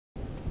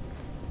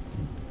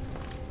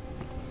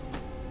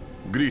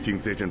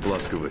Greetings, Agent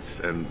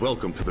Blazkowicz, and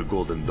welcome to the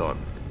Golden Dawn.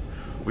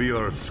 We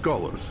are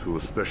scholars who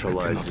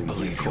specialize in... I cannot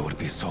believe you would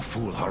be so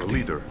foolhardy. Our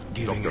leader,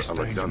 Giving Dr.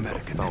 Alexandrov,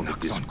 founded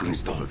this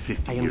group over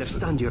 50 I years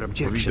understand ago. your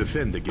objection. We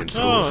defend against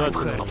I've those who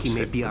heard upset he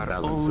may be the our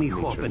balance only of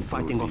hope nature in through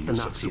fighting the off the use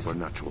of Nazis.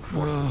 supernatural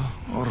force. Well,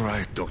 all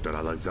right. Dr.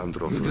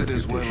 Alexandrov's You did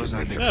as well as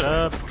I'd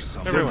reputation- expect for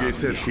someone. Sergei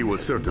said he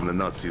was certain the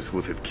Nazis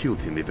would have killed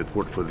him if it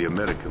weren't for the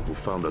American who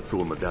found the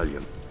Thule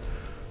medallion.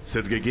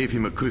 Sergei gave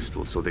him a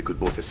crystal so they could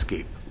both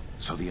escape.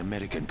 So the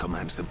American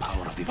commands the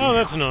power of the Oh,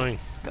 that's annoying.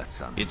 That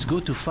sounds... It's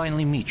good to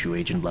finally meet you,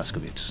 Agent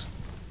Blazkowicz.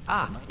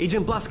 Ah,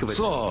 Agent Blazkowicz.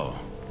 So,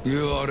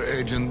 you are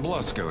Agent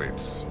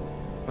Blazkowicz.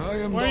 I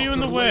am Why are you in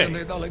Dr. the way?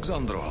 Leonid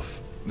Alexandrov,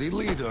 the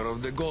leader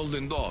of the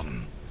Golden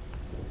Dawn.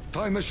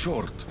 Time is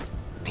short.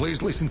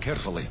 Please listen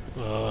carefully.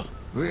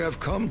 We have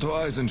come to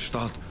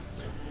Eisenstadt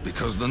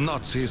because the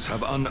Nazis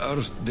have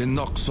unearthed the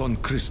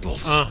Noxon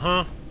crystals.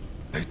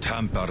 They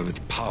tamper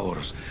with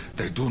powers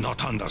they do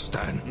not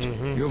understand.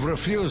 You've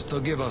refused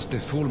to give us the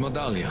Thule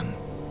medallion.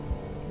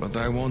 But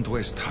I won't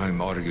waste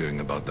time arguing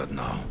about that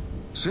now.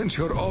 Since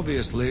you're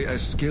obviously a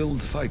skilled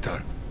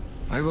fighter,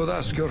 I would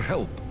ask your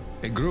help.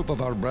 A group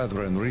of our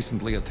brethren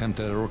recently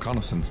attempted a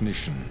reconnaissance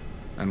mission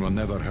and were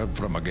never heard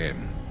from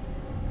again.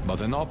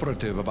 But an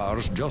operative of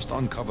ours just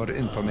uncovered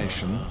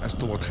information as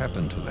to what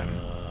happened to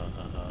them.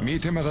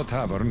 Meet him at a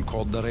tavern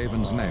called the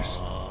Raven's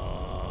Nest.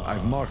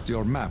 I've marked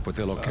your map with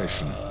the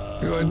location.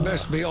 You had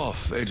best be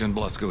off, Agent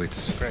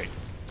Blazkowicz. Great.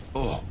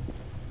 Oh,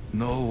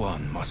 no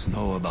one must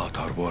know about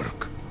our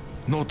work.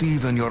 Not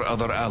even your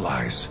other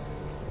allies.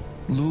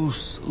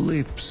 Loose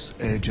lips,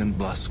 Agent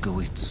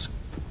Blazkowicz.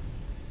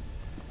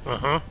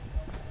 Right.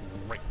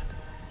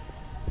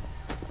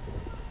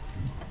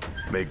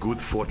 May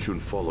good fortune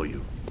follow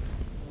you.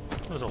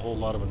 There's a whole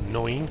lot of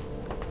annoying.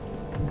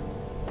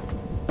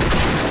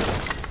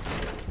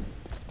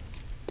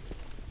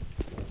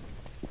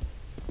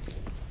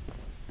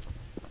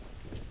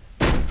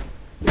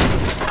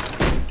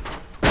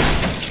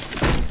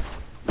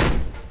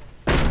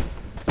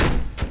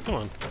 Come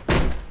on.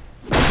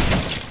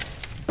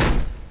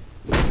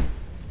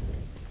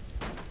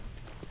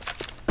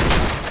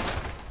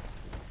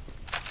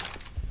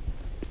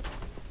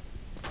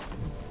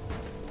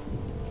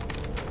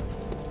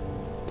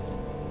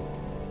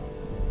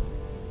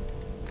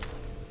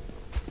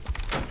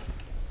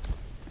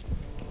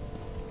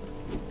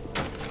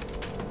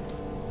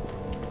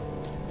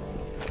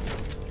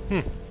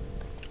 I'm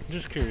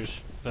just curious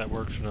if that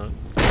works or not.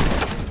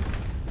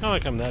 Not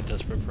like I'm that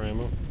desperate for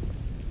ammo.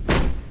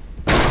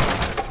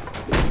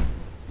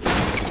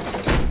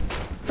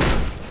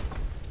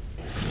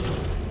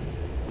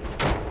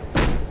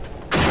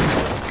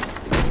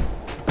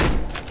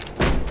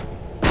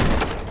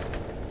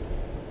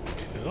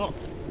 Cool.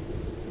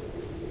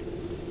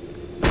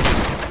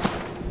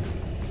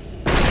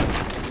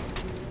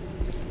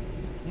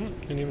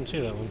 Didn't even see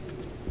that one.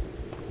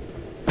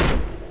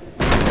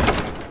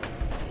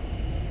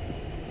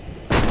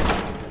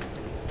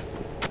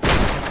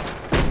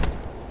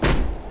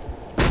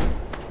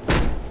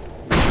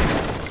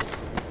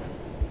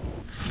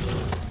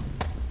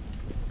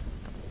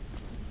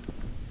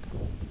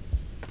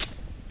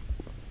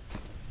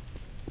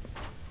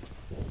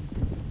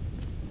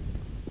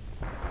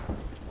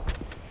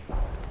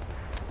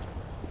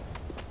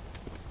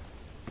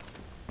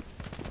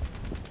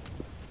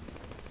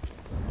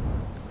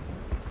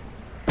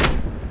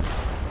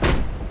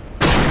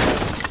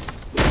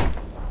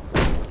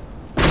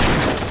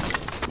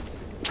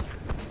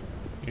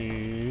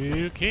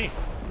 Okay.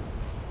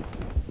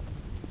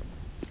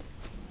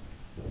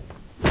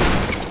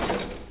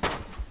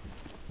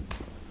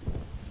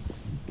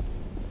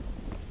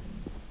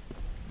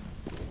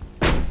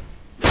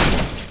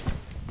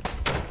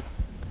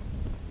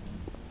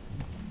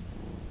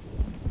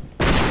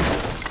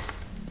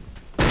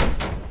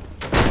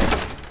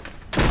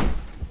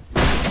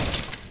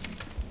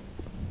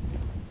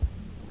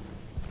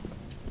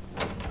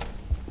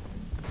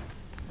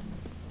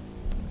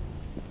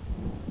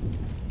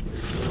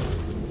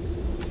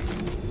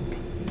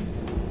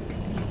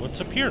 What's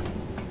up here?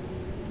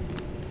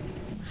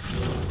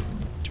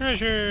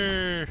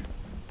 Treasure!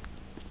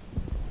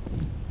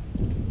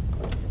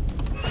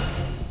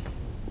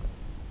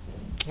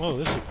 Oh,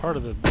 this is part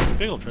of the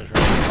big old treasure.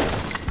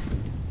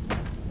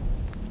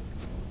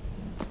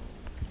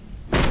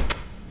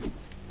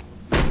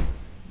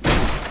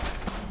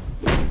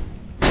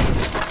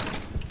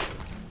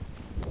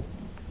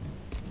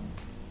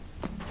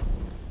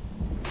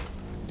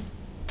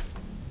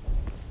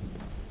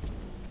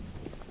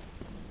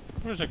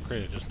 Where's that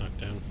crate I just knocked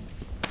down?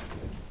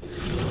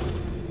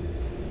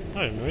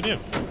 I have no idea.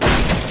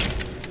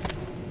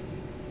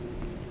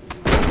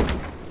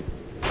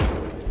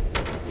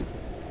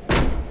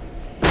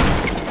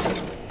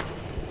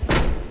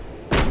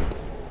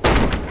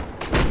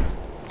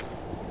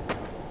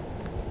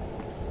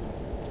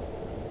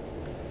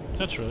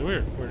 That's really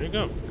weird. Where'd it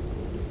go?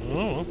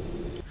 Oh.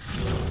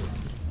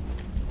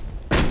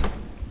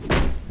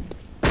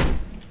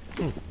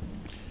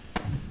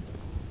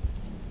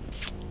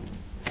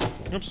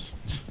 Oops.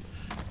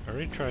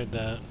 already tried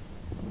that.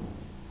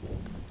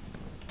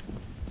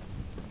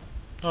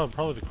 Oh,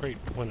 probably the crate,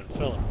 when it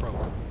fell, it broke.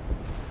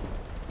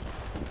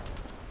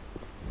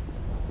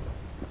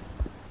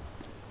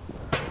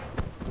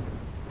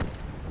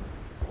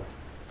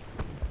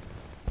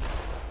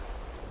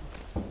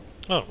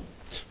 Oh.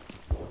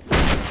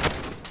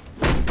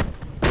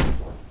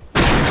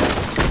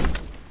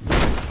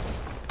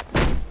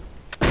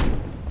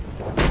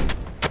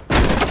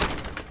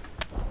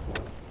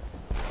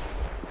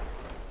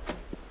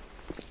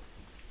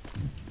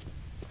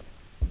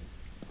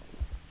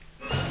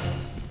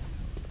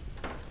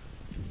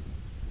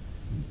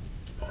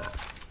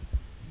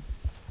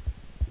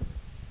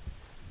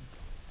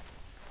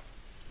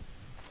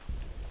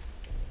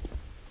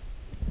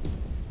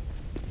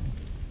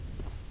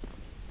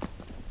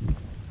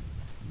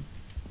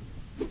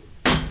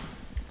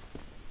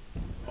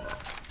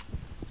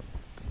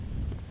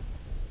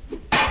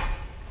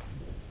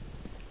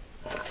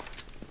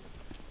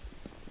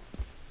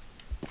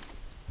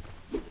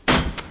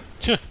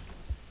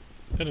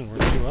 That didn't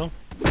work too well.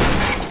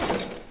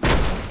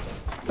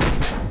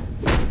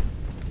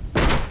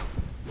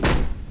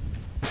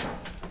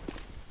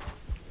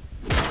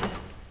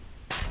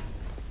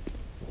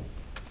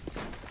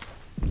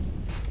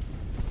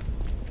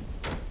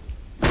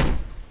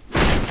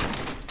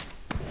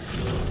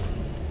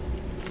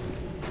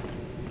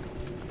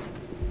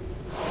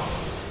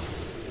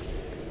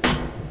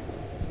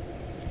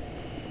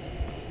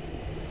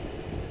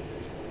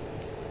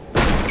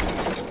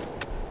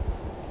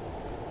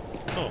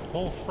 Oh,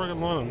 whole friggin'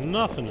 lot of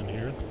nothing in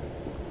here.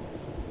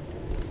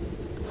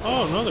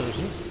 Oh, no there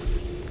isn't.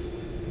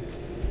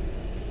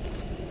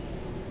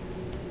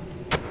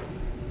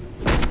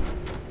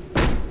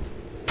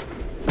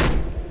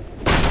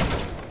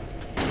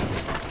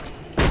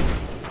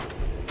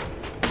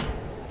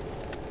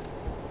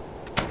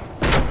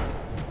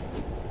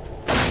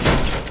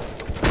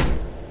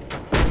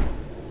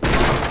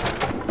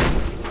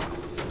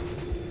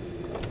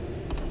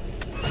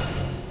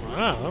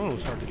 Wow, that one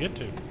was hard to get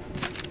to.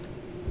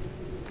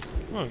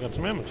 Oh, I got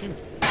some ammo too.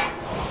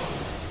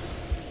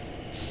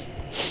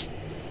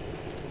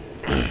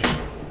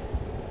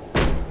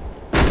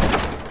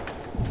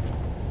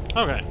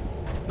 Okay,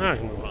 now I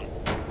can move on.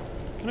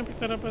 Can I pick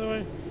that up, by the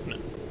way? No.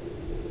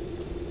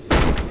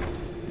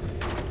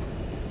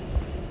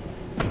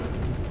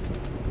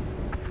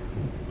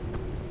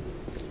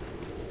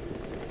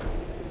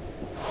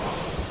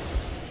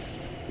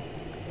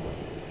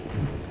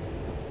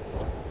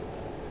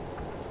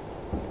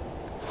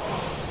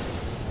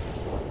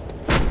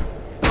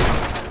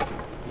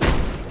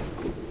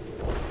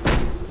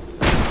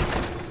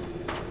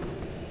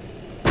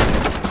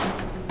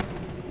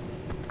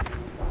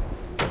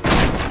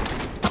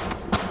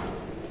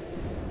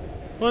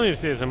 One of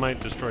these days I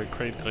might destroy a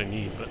crate that I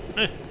need, but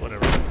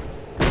whatever.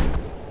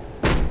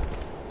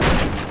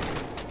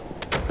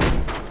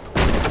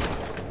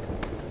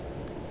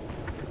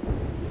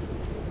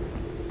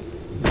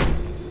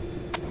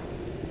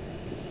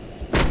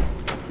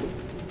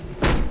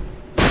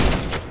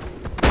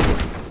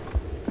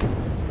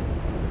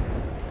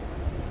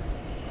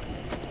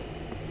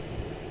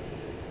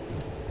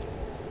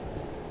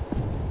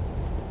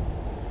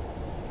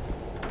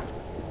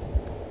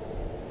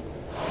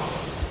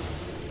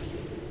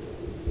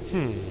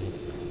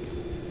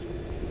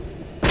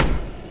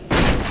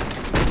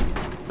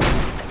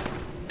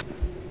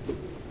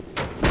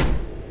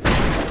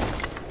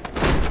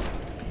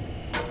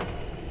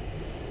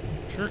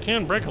 Sure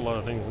can break a lot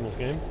of things in this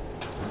game.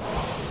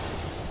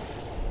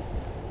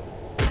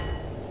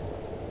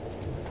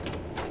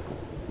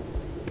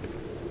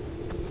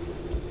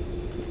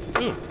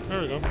 Ooh,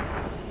 there we go.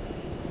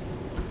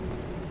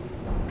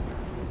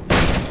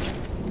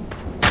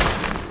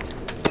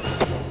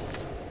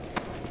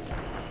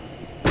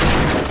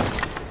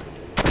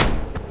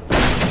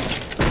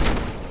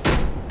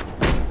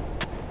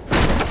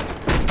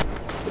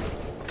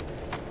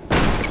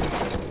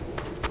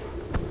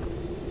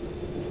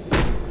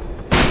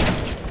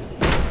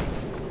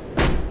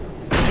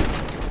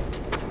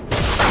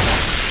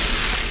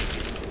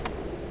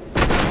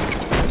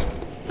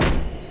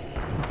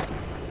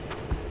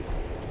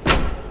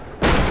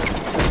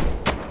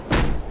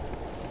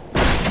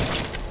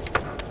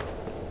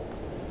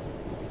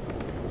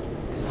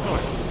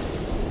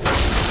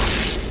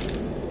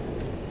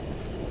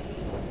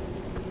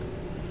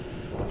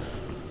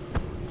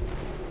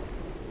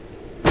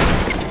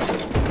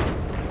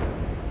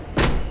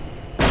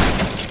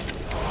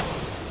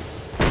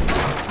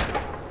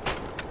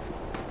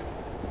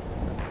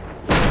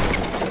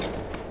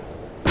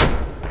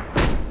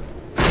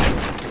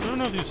 I don't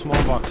know if these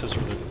small boxes or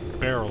the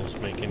barrels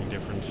make any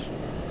difference.